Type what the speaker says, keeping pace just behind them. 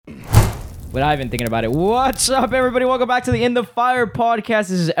without even thinking about it. What's up, everybody? Welcome back to the In the Fire podcast.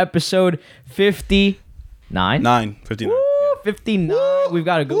 This is episode 59. 59. Woo, 59. Woo, we've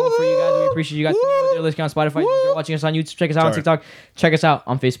got a good one for you guys. We appreciate you guys listening on Spotify. If you're watching us on YouTube, check us out on TikTok. Check us out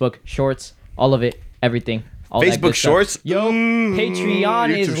on Facebook, Shorts, all of it, everything. All Facebook Shorts? Yo,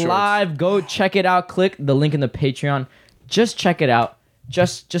 Patreon is Shorts. live. Go check it out. Click the link in the Patreon. Just check it out.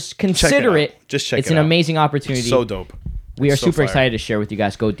 Just consider it. Just check it out. It's an amazing opportunity. So dope. We are so super fire. excited to share with you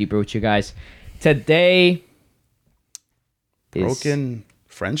guys. Go deeper with you guys. Today is Broken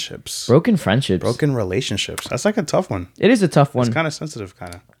friendships. broken friendships. Broken relationships. That's like a tough one. It is a tough one. It's kind of sensitive,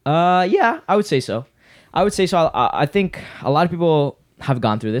 kind of. Yeah, I would say so. I think a lot of people have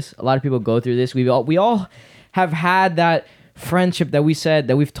gone through this. A lot of people go through this. We all have had that friendship that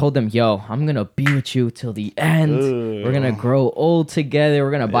we've told them, yo, I'm gonna be with you till the end. We're gonna grow old together.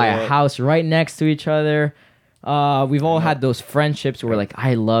 We're gonna buy a house right next to each other. We've all had those friendships where we're like,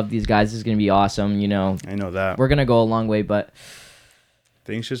 I love these guys. This is gonna be awesome. You know, I know that. we're gonna go a long way, but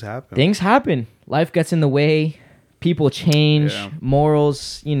Things just happen. things happen. Life gets in the way. People change. Yeah.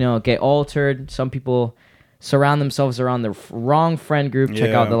 Morals, get altered. Some people surround themselves around the wrong friend group. Check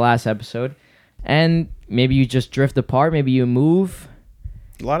out Yeah. the last episode. And maybe you just drift apart. Maybe you move,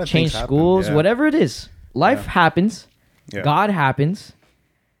 A lot of change things happen. schools, Yeah. whatever it is. Life happens. Yeah. God happens.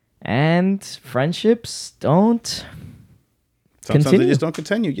 And friendships don't Sometimes continue. they just don't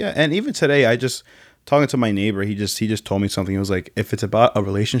continue. Yeah. And even today, I just talking to my neighbor, he just told me something. He was like, if it's about a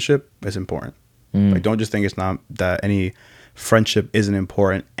relationship, it's important. Like, don't just think it's not that any friendship isn't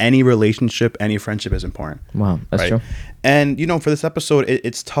important. Any relationship, any friendship is important. Wow, that's right? true. And, for this episode,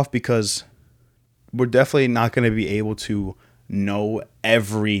 it's tough because we're definitely not going to be able to know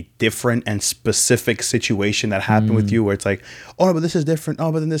every different and specific situation that happened with you where it's like, oh, no, but this is different.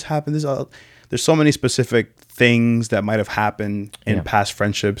 Oh, but then this happened. There's so many specific things that might have happened in past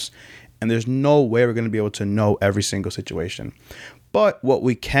friendships. And there's no way we're going to be able to know every single situation. But what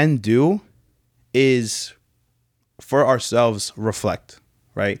we can do is for ourselves reflect,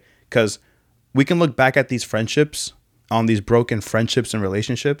 right? Because we can look back at these friendships, on these broken friendships and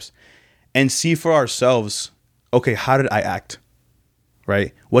relationships, and see for ourselves, okay, how did I act,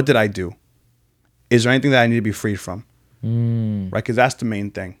 right? What did I do? Is there anything that I need to be freed from, right? Because that's the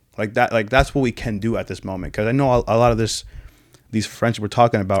main thing. Like that's what we can do at this moment. Because I know a lot of these friendships we're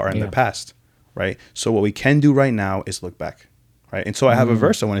talking about are in the past, right? So what we can do right now is look back, right? And so I have a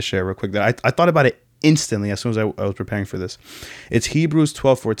verse I want to share real quick that I thought about it instantly as soon as I was preparing for this. It's Hebrews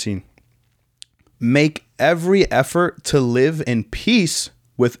 12:14. Make every effort to live in peace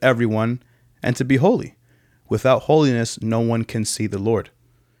with everyone and to be holy. Without holiness, no one can see the Lord,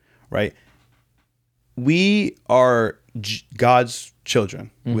 right? We are God's children.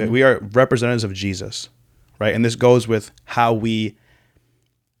 We are representatives of Jesus, right? And this goes with how we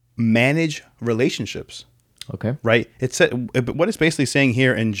manage relationships. Okay. Right? What it's basically saying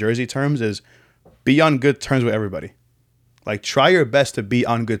here in Jersey terms is be on good terms with everybody. Like, try your best to be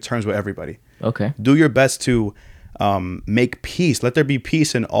on good terms with everybody. Okay. Do your best to make peace. Let there be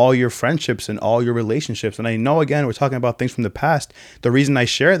peace in all your friendships and all your relationships. And I know, again, we're talking about things from the past. The reason I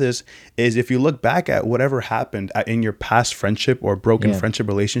share this is if you look back at whatever happened in your past friendship or broken friendship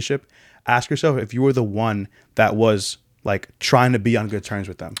relationship, ask yourself if you were the one that was like trying to be on good terms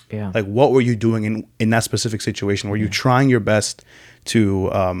with them. Yeah. Like, what were you doing in that specific situation? Were you trying your best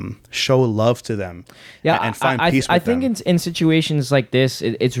to show love to them and find peace with them? I think in situations like this,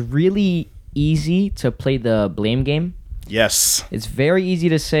 it's really easy to play the blame game. Yes. It's very easy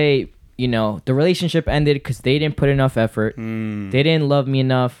to say, the relationship ended because they didn't put enough effort. They didn't love me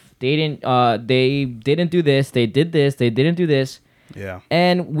enough. They didn't do this. They did this. They didn't do this. Yeah.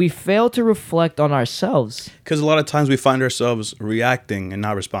 And we fail to reflect on ourselves. Because a lot of times we find ourselves reacting and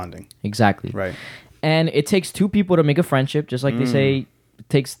not responding. Exactly. Right. And it takes two people to make a friendship, just like they say it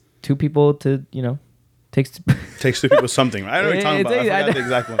takes two people to, takes Takes two people something. I don't know what you're talking about. I forgot the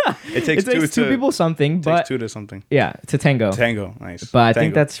exact one. It takes, two people something, It but takes two to something. yeah, to tango. Tango. Nice. But I Tango.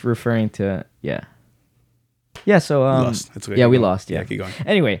 think that's referring to Yeah, so lost. It's okay. yeah, Keep we going. lost, yeah. Keep going.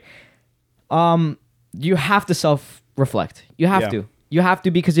 Anyway, you have to self-reflect. You have to. You have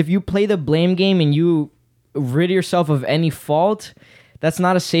to, because if you play the blame game and you rid yourself of any fault, that's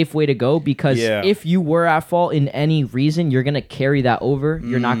not a safe way to go, because if you were at fault in any reason, you're going to carry that over.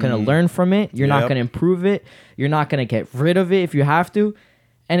 You're not going to learn from it. You're not going to improve it. You're not going to get rid of it if you have to.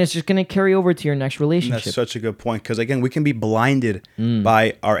 And it's just going to carry over to your next relationship. That's such a good point, because again, we can be blinded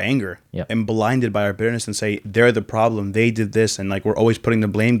by our anger and blinded by our bitterness and say they're the problem, they did this, and like we're always putting the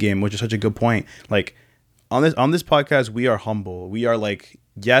blame game, which is such a good point. Like on this podcast, we are humble. We are like,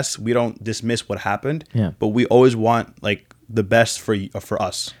 yes, we don't dismiss what happened, but we always want like the best for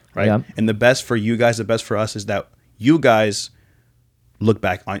us, right? Yeah. And the best for you guys, the best for us is that you guys look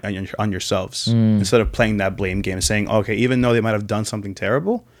back on yourselves instead of playing that blame game and saying, okay, even though they might have done something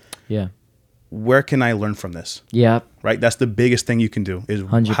terrible, Yeah. where can I learn from this? Yeah. Right? That's the biggest thing you can do is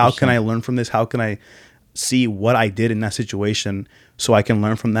 100%. How can I learn from this? How can I see what I did in that situation so I can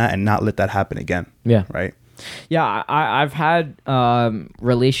learn from that and not let that happen again? Yeah. Right? Yeah. I've had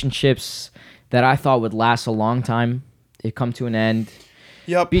relationships that I thought would last a long time. They come to an end.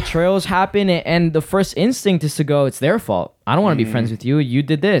 Yep. Betrayals happen, and the first instinct is to go, it's their fault. I don't want to be friends with you. You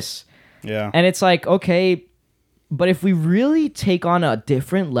did this. Yeah. And it's like, okay, but if we really take on a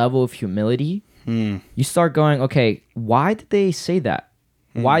different level of humility, you start going, okay, why did they say that?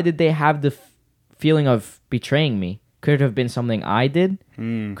 Why did they have the feeling of betraying me? Could it have been something I did?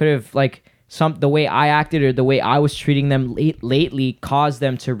 Could have, like, the way I acted or the way I was treating them lately caused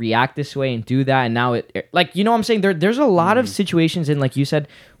them to react this way and do that. And now like, you know what I'm saying? There's a lot of situations, and like you said,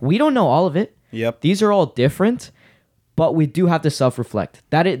 we don't know all of it. Yep. These are all different, but we do have to self-reflect.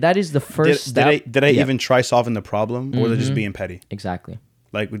 That is the first step. Did I even try solving the problem, or was it just being petty? Exactly.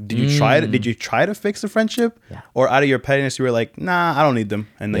 Like, did you try it? Did you try to fix the friendship? Yeah. Or out of your pettiness, you were like, nah, I don't need them,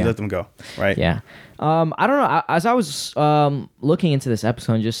 and then you let them go, right? Yeah. I don't know. As I was looking into this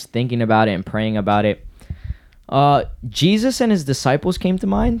episode and just thinking about it and praying about it, Jesus and his disciples came to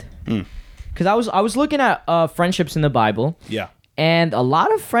mind. Because I was looking at friendships in the Bible. Yeah. And a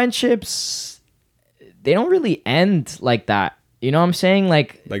lot of friendships, they don't really end like that. You know what I'm saying?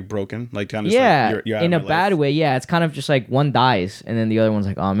 Like broken, like kind of yeah, you're in a bad way. Yeah, it's kind of just like one dies and then the other one's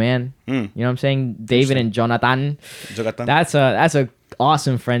like, oh man, you know what I'm saying? David and Jonathan. That's a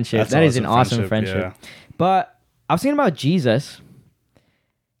awesome friendship. That is an awesome friendship. Yeah. But I was thinking about Jesus,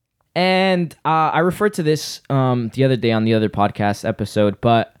 and I referred to this the other day on the other podcast episode.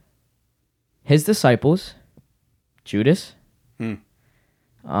 But his disciples, Judas, Peter's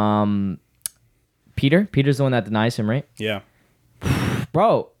the one that denies him, right? Yeah.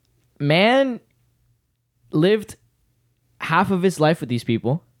 Bro, man lived half of his life with these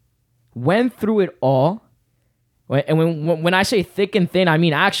people, went through it all. And when I say thick and thin, I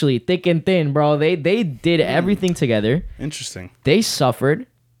mean actually thick and thin, bro. They did everything together. Interesting. They suffered.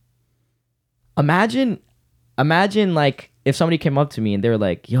 Imagine like if somebody came up to me and they were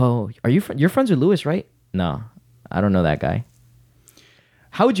like, "Yo, you're friends with Lewis, right?" No, I don't know that guy.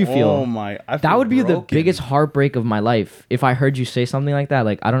 How would you feel? Oh my! That would be the biggest heartbreak of my life if I heard you say something like that.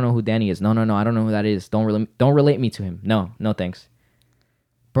 Like, I don't know who Danny is. No, I don't know who that is. Don't relate me to him. No, thanks,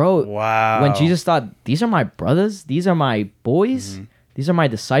 bro. Wow. When Jesus thought, these are my brothers, these are my boys, these are my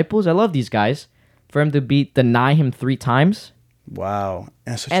disciples. I love these guys. For him to deny him 3 times. Wow.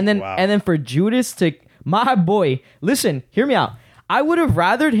 And then for Judas to, my boy, listen, hear me out. I would have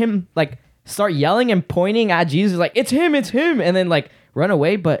rathered him like start yelling and pointing at Jesus like it's him, and then like run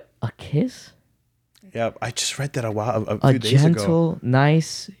away, but a kiss? Yeah, I just read that a few days ago. A gentle,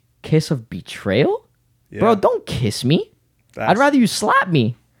 nice kiss of betrayal? Yeah. Bro, don't kiss me. I'd rather you slap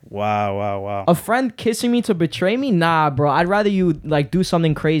me. Wow. A friend kissing me to betray me? Nah, bro. I'd rather you like do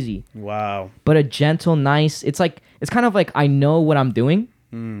something crazy. Wow. But a gentle, nice, it's kind of like I know what I'm doing.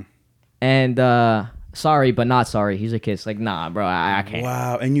 And sorry, but not sorry. He's a kiss. Like, nah, bro, I can't.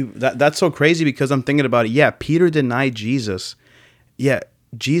 Wow. And that's so crazy because I'm thinking about it. Yeah, Peter denied Jesus. Yeah,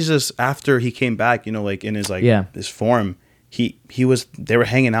 Jesus, after he came back, you know, like in his his form, they were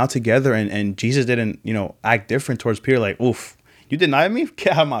hanging out together, and Jesus didn't, you know, act different towards Peter. Like, oof, you denied me?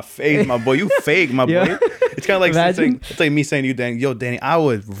 Get out of my face, my boy. You fake, my boy. It's kind of like it's like me saying to you, Danny, yo, Danny, I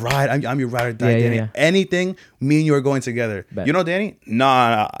would ride. I'm your ride or die, Danny. Yeah. Anything, me and you are going together. Bet. You know, Danny?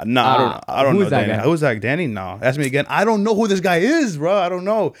 Nah, I don't know, Danny. Who's that, Danny? No, ask me again. I don't know who this guy is, bro. I don't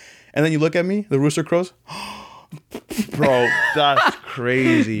know. And then you look at me, the rooster crows. Bro, that's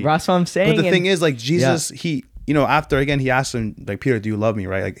crazy. That's what I'm saying. But the thing is, like, Jesus, he, you know, after again, he asked him, like, Peter, do you love me?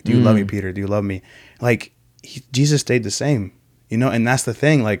 Right? Like, do you love me, Peter? Do you love me? Like, Jesus stayed the same, you know, and that's the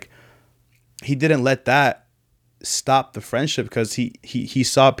thing. Like, he didn't let that stop the friendship because he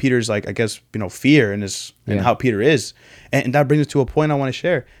saw Peter's, like, I guess, you know, fear and how Peter is. And that brings us to a point I want to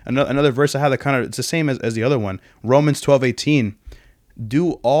share. Another verse I have that kind of, it's the same as the other one. Romans 12:18.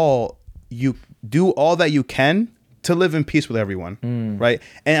 Do all that you can to live in peace with everyone, right?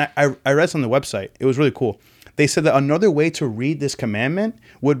 And I read on the website. It was really cool. They said that another way to read this commandment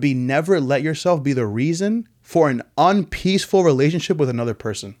would be never let yourself be the reason for an unpeaceful relationship with another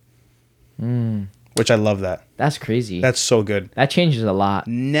person. Which I love that. That's crazy. That's so good. That changes a lot.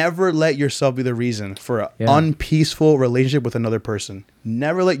 Never let yourself be the reason for an unpeaceful relationship with another person.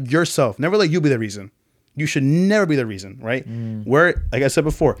 Never let you be the reason. You should never be the reason, right? We're, like I said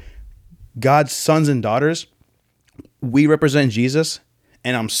before, God's sons and daughters, we represent Jesus,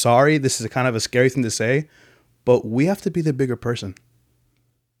 and I'm sorry, this is a kind of a scary thing to say, but we have to be the bigger person.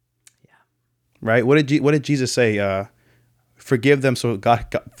 Yeah. Right? What did Jesus say? Forgive them so God,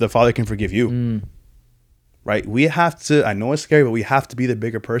 the Father, can forgive you. Right? We have to, I know it's scary, but we have to be the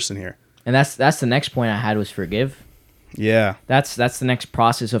bigger person here. And that's the next point I had was forgive. Yeah. That's the next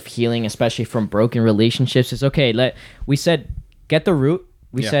process of healing, especially from broken relationships. Is okay, we said get the root.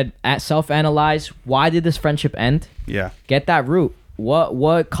 We said self-analyze. Why did this friendship end? Yeah. Get that root.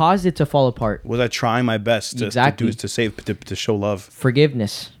 What caused it to fall apart? Was I trying my best to show love?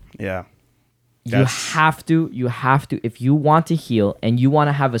 Forgiveness. Yeah. You have to, if you want to heal and you want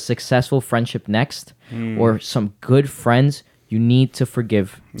to have a successful friendship next or some good friends, you need to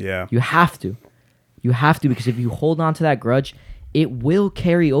forgive. Yeah. You have to. You have to, because if you hold on to that grudge, it will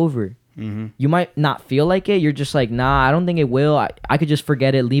carry over. Mm-hmm. You might not feel like it. You're just like, nah, I don't think it will. I could just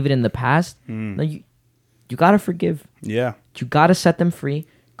forget it, leave it in the past. No, you got to forgive. Yeah. You got to set them free.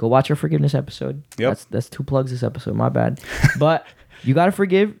 Go watch our forgiveness episode. Yep. That's 2 plugs this episode. My bad. But you got to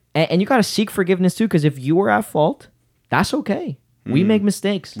forgive. And you got to seek forgiveness too, because if you were at fault, that's okay. We make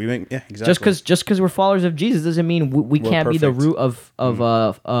mistakes. Exactly. Just because we're followers of Jesus doesn't mean we can't be the root of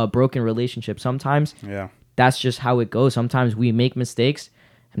a broken relationship. Sometimes that's just how it goes. Sometimes we make mistakes,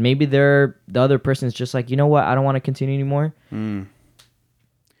 and maybe the other person's just like, you know what, I don't want to continue anymore. And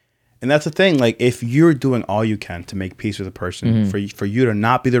that's the thing. Like, if you're doing all you can to make peace with a person, for you to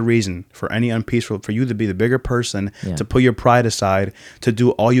not be the reason for any unpeaceful, for you to be the bigger person, to put your pride aside, to do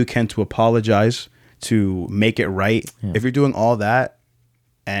all you can to apologize, to make it right. Yeah. If you're doing all that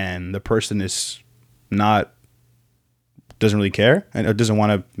and the person is doesn't really care and doesn't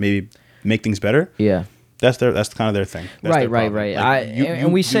want to maybe make things better. Yeah. That's kind of their thing. That's right.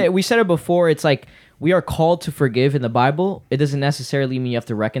 Like, we said it before. It's like, we are called to forgive in the Bible. It doesn't necessarily mean you have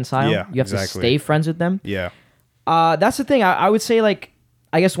to reconcile. Yeah, you have to stay friends with them. Yeah. That's the thing. I would say, like,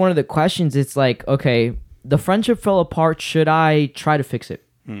 I guess one of the questions, it's like, okay, the friendship fell apart. Should I try to fix it?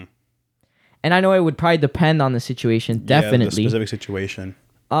 And I know it would probably depend on the situation. Definitely. The specific situation.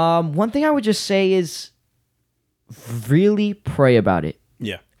 One thing I would just say is really pray about it.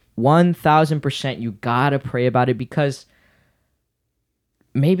 Yeah. 1000%. You gotta pray about it, because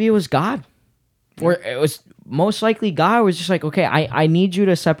maybe it was God. Or it was most likely God was just like, okay, I need you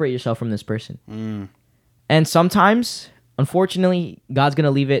to separate yourself from this person. And sometimes, unfortunately, God's going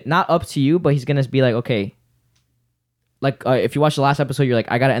to leave it not up to you, but he's going to be like, okay, like if you watch the last episode, you're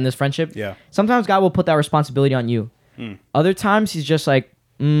like, I got to end this friendship. Yeah. Sometimes God will put that responsibility on you. Other times he's just like,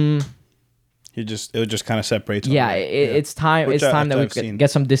 it'll just kind of separate. Yeah, it's time. It's time that we get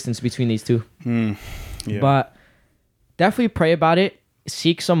some distance between these two. Yeah. But definitely pray about it.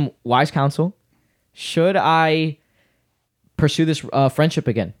 Seek some wise counsel. Should I pursue this friendship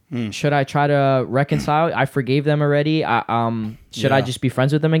again? Should I try to reconcile? I forgave them already. Should I just be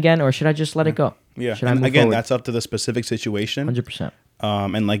friends with them again, or should I just let it go? Yeah. And again, forward? That's up to the specific situation. 100%.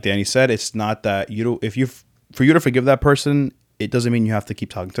 And like Danny said, it's not that for you to forgive that person, it doesn't mean you have to keep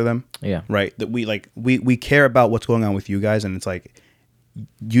talking to them. Yeah. Right. That we care about what's going on with you guys, and it's like,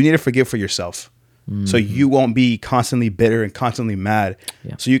 you need to forgive for yourself. So you won't be constantly bitter and constantly mad.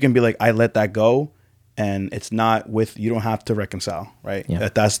 Yeah. So you can be like, I let that go. And it's not you don't have to reconcile, right? Yeah.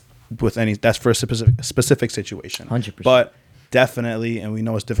 That's for a specific situation. 100%. But definitely, and we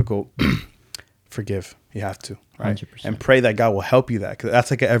know it's difficult, forgive. You have to, right? 100%. And pray that God will help you that, because that's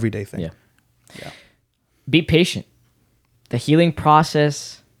like an everyday thing. Yeah. Be patient. The healing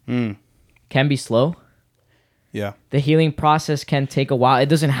process can be slow. Yeah. The healing process can take a while. It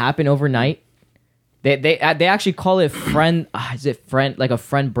doesn't happen overnight. They actually call it like a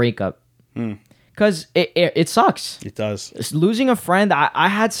friend breakup. Because it sucks. It does. It's losing a friend. I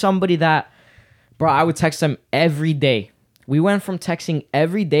had somebody that, bro, I would text them every day. We went from texting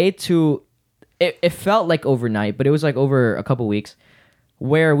every day to, it felt like overnight, but it was like over a couple weeks,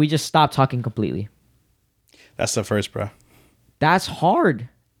 where we just stopped talking completely. That's the first, bro. That's hard.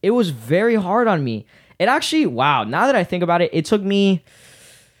 It was very hard on me. It actually, wow, now that I think about it, it took me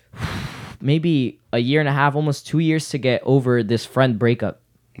maybe a year and a half, almost 2 years to get over this friend breakup.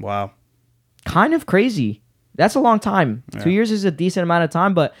 Wow. Kind of crazy. That's a long time. Yeah. 2 years is a decent amount of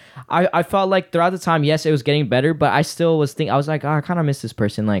time, but I felt like throughout the time, yes, it was getting better, but I still was I was like, I kind of miss this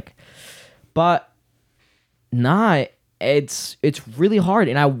person. Like, but nah, it's really hard.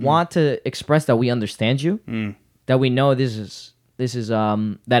 And I want to express that we understand you, that we know this is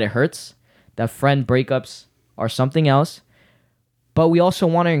that it hurts, that friend breakups are something else. But we also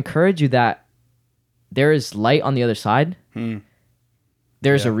want to encourage you that there is light on the other side.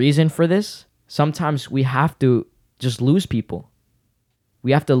 There's a reason for this. Sometimes we have to just lose people.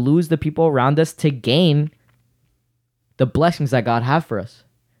 We have to lose the people around us to gain the blessings that God have for us.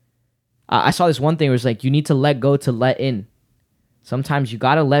 I saw this one thing where it's like, you need to let go to let in. Sometimes you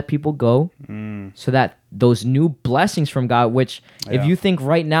got to let people go so that those new blessings from God, which if you think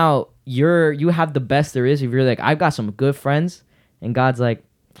right now you have the best there is, if you're like, I've got some good friends, and God's like,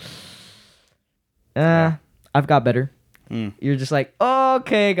 I've got better. You're just like,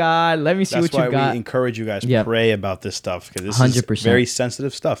 okay, God, let me see what you got. That's why we encourage you guys to pray about this stuff, because this 100%. is very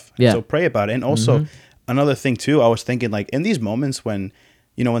sensitive stuff. Yeah. So pray about it. And also another thing too, I was thinking, like, in these moments when,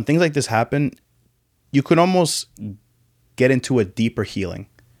 you know, when things like this happen, you could almost get into a deeper healing,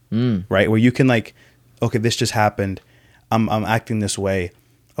 right? Where you can, like, okay, this just happened. I'm acting this way.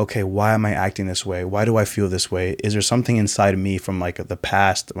 Okay, why am I acting this way? Why do I feel this way? Is there something inside of me from, like, the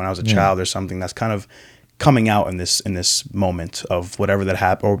past when I was a child or something that's kind of coming out in this moment of whatever that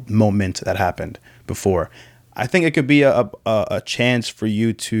happened, or moment that happened before? I think it could be a chance for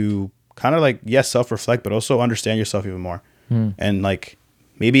you to kind of, like, yes, self-reflect, but also understand yourself even more, and, like,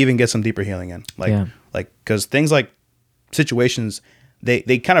 maybe even get some deeper healing in, like, because things like situations,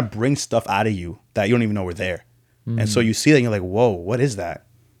 they kind of bring stuff out of you that you don't even know were there, and so you see that and you're like, whoa, what is that?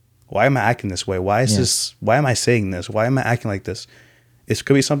 Why am I acting this way? Why is this? Why am I saying this? Why am I acting like this? It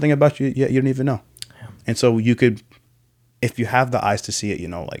could be something about you you don't even know. And so you could, if you have the eyes to see it, you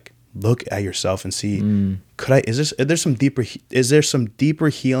know, like, look at yourself and see, is there some deeper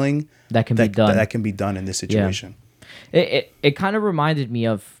healing that can be done in this situation? It kind of reminded me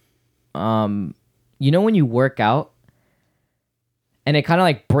of, you know, when you work out and it kind of,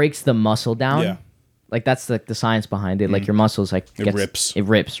 like, breaks the muscle down. Yeah. Like, that's like the science behind it. Like, your muscles, like, it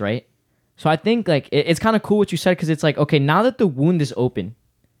rips, right? So I think, like, it's kind of cool what you said, because it's like, okay, now that the wound is open,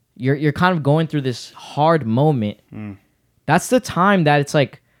 you're kind of going through this hard moment. That's the time that it's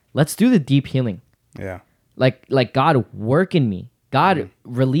like, let's do the deep healing. Yeah. Like God, work in me. God,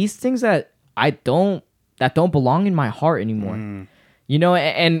 release things that don't belong in my heart anymore. You know,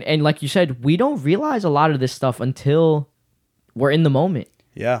 and like you said, we don't realize a lot of this stuff until we're in the moment.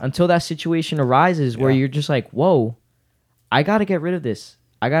 Yeah. Until that situation arises where you're just like, whoa, I got to get rid of this.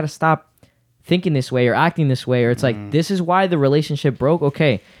 I got to stop thinking this way or acting this way. Or it's like, this is why the relationship broke.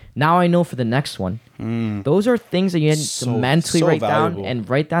 Okay, now I know for the next one. Those are things that you need to mentally write down and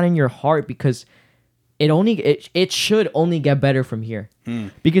write down in your heart, because it should only get better from here.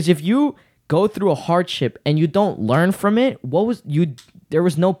 Because if you go through a hardship and you don't learn from it, there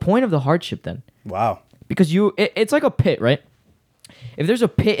was no point of the hardship then. Wow. Because it's like a pit, right? If there's a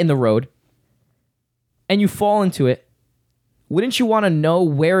pit in the road and you fall into it, wouldn't you want to know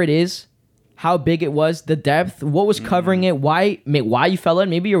where it is, how big it was, the depth, what was covering it, why you fell in?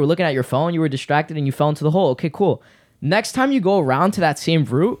 Maybe you were looking at your phone, you were distracted, and you fell into the hole. Okay, cool. Next time you go around to that same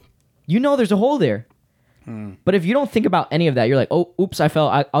route, you know there's a hole there. But if you don't think about any of that, you're like, oh, oops, I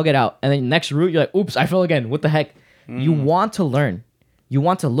fell, I'll get out. And then next route, you're like, oops, I fell again. What the heck? You want to learn. You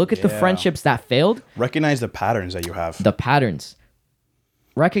want to look at the friendships that failed. Recognize the patterns that you have. The patterns.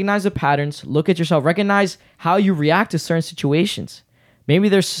 Recognize the patterns. Look at yourself. Recognize how you react to certain situations. Maybe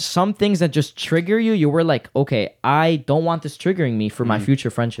there's some things that just trigger you. You were like, okay, I don't want this triggering me for my future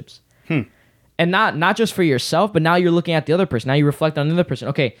friendships. And not just for yourself, but now you're looking at the other person. Now you reflect on the other person.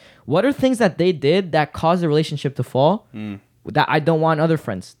 Okay, what are things that they did that caused the relationship to fall that I don't want other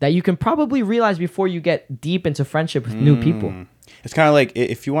friends? That you can probably realize before you get deep into friendship with new people. It's kind of like,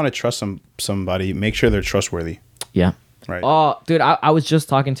 if you want to trust somebody, make sure they're trustworthy. Yeah. Right. Oh, dude, I was just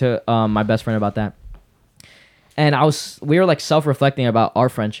talking to my best friend about that. And we were like self-reflecting about our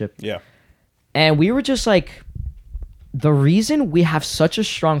friendship. Yeah. And we were just like, the reason we have such a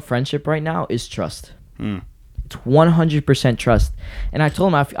strong friendship right now is trust. It's 100% trust. And I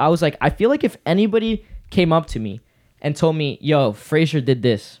told him, I was like, I feel like if anybody came up to me and told me, yo, Fraser did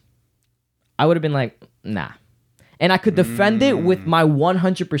this, I would have been like, nah. And I could defend it with my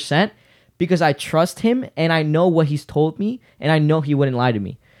 100% because I trust him and I know what he's told me and I know he wouldn't lie to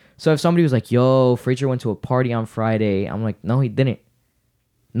me. So if somebody was like, yo, Fraser went to a party on Friday, I'm like, no, he didn't.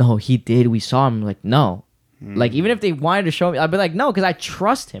 No, he did. We saw him. Like, no. Like, even if they wanted to show me, I'd be like, no, because I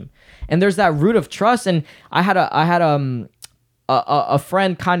trust him. And there's that root of trust. And I had a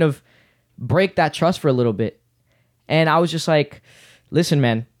friend kind of break that trust for a little bit. And I was just like, listen,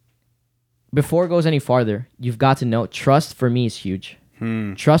 man, before it goes any farther, you've got to know trust for me is huge.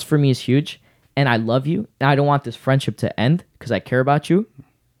 Trust for me is huge. And I love you. And I don't want this friendship to end because I care about you.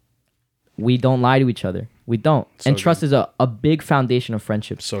 We don't lie to each other. We don't. So and trust is a big foundation of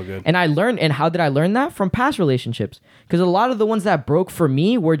friendships. So good. And I learned, and how did I learn that? From past relationships. Because a lot of the ones that broke for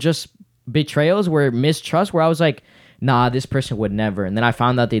me were just betrayals, were mistrust, where I was like, nah, this person would never. And then I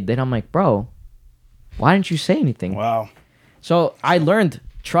found out they did. I'm like, bro, why didn't you say anything? Wow. So I learned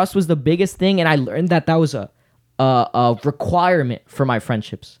trust was the biggest thing, and I learned that was a a requirement for my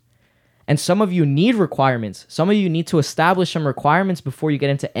friendships. And some of you need requirements. Some of you need to establish some requirements before you get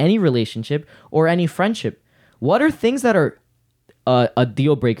into any relationship or any friendship. What are things that are a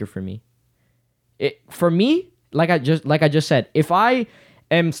deal breaker for me? For me, like I just said, if I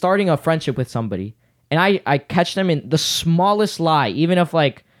am starting a friendship with somebody and I catch them in the smallest lie, even if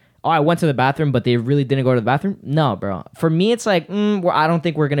like, oh, I went to the bathroom, but they really didn't go to the bathroom. No, bro. For me, it's like, I don't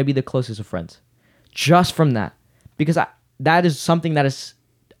think we're going to be the closest of friends. Just from that. Because that is something that is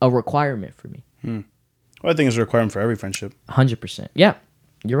a requirement for me. Well, I think it's a requirement for every friendship. 100%. Yeah.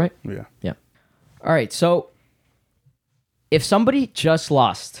 You're right. Yeah. All right. So if somebody just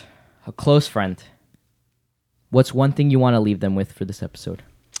lost a close friend, what's one thing you want to leave them with for this episode?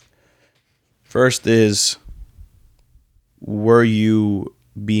 First is, were you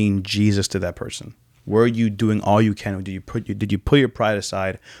being Jesus to that person? Were you doing all you can? Did you put your pride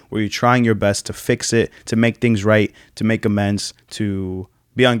aside? Were you trying your best to fix it, to make things right, to make amends, to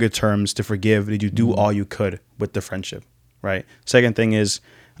be on good terms, to forgive? Did you do all you could with the friendship, right? Second thing is,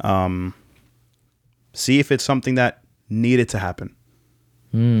 see if it's something that needed to happen.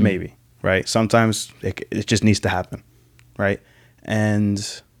 Maybe, right? Sometimes it just needs to happen, right?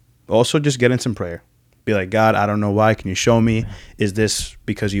 And also just get in some prayer. Be like, God, I don't know why. Can you show me? Is this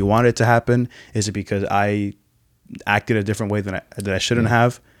because you want it to happen? Is it because I acted a different way that I shouldn't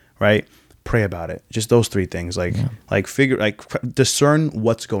have? Right? Pray about it. Just those three things. Discern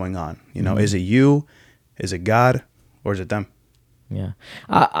what's going on. You know, is it you? Is it God? Or is it them? Yeah.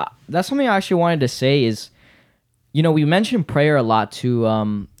 That's something I actually wanted to say is, you know, we mentioned prayer a lot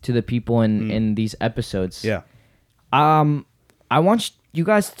to the people in these episodes. Yeah. I want you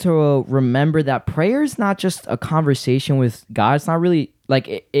guys to remember that prayer is not just a conversation with God. It's not really like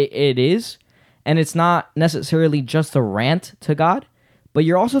it is, and it's not necessarily just a rant to God, but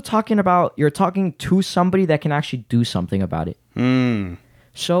you're also talking to somebody that can actually do something about it.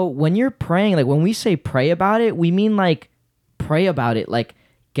 So when you're praying, like when we say pray about it, we mean like pray about it, like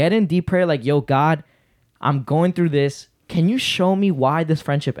get in deep prayer, like, yo, God, I'm going through this. Can you show me why this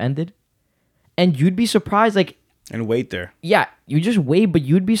friendship ended? And you'd be surprised, like, and wait there. Yeah, you just wait, but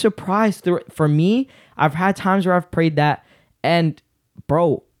you'd be surprised. For me, I've had times where I've prayed that, and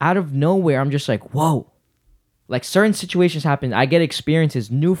bro, out of nowhere, I'm just like, whoa. Like certain situations happen. I get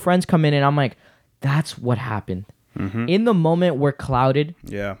experiences. New friends come in, and I'm like, that's what happened. In the moment, we're clouded.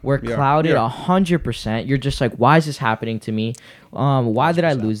 Yeah. We're clouded 100%. You're just like, why is this happening to me? Why did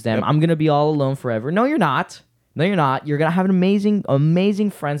I lose them? Yep. I'm going to be all alone forever. No, you're not. You're going to have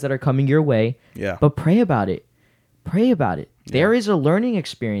amazing friends that are coming your way. Yeah. But pray about it. Yeah. There is a learning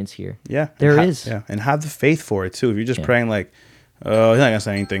experience here. Yeah. There is. Yeah. And have the faith for it too. If you're just praying like, he's not going to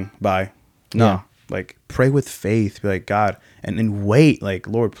say anything. Bye. No. Yeah. Like pray with faith. Be like, God, and wait. Like,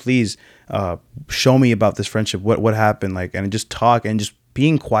 Lord, please show me about this friendship. What happened? Like, and just talk and just be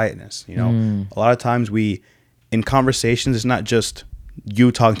in quietness. You know, a lot of times in conversations, it's not just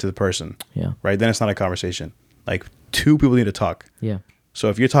you talking to the person. Yeah. Right. Then it's not a conversation. Like two people need to talk. Yeah. So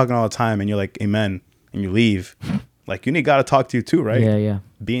if you're talking all the time and you're like, amen, and you leave, like you need God to talk to you too, right? Yeah.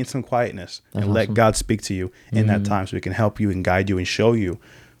 Be in some quietness and let God speak to you in that time so he can help you and guide you and show you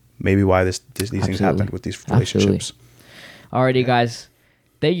maybe why these things happen with these relationships. Alrighty, guys.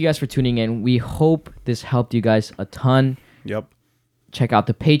 Thank you guys for tuning in. We hope this helped you guys a ton. Yep. Check out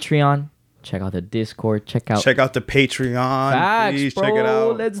the Patreon. Check out the Discord. Check out the Patreon. Facts, please bro. check it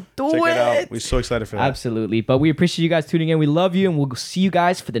out. Let's do check it. it out. We're so excited for that. Absolutely. But we appreciate you guys tuning in. We love you, and we'll see you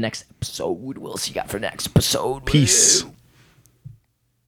guys for the next episode. We'll see you guys for the next episode. Peace.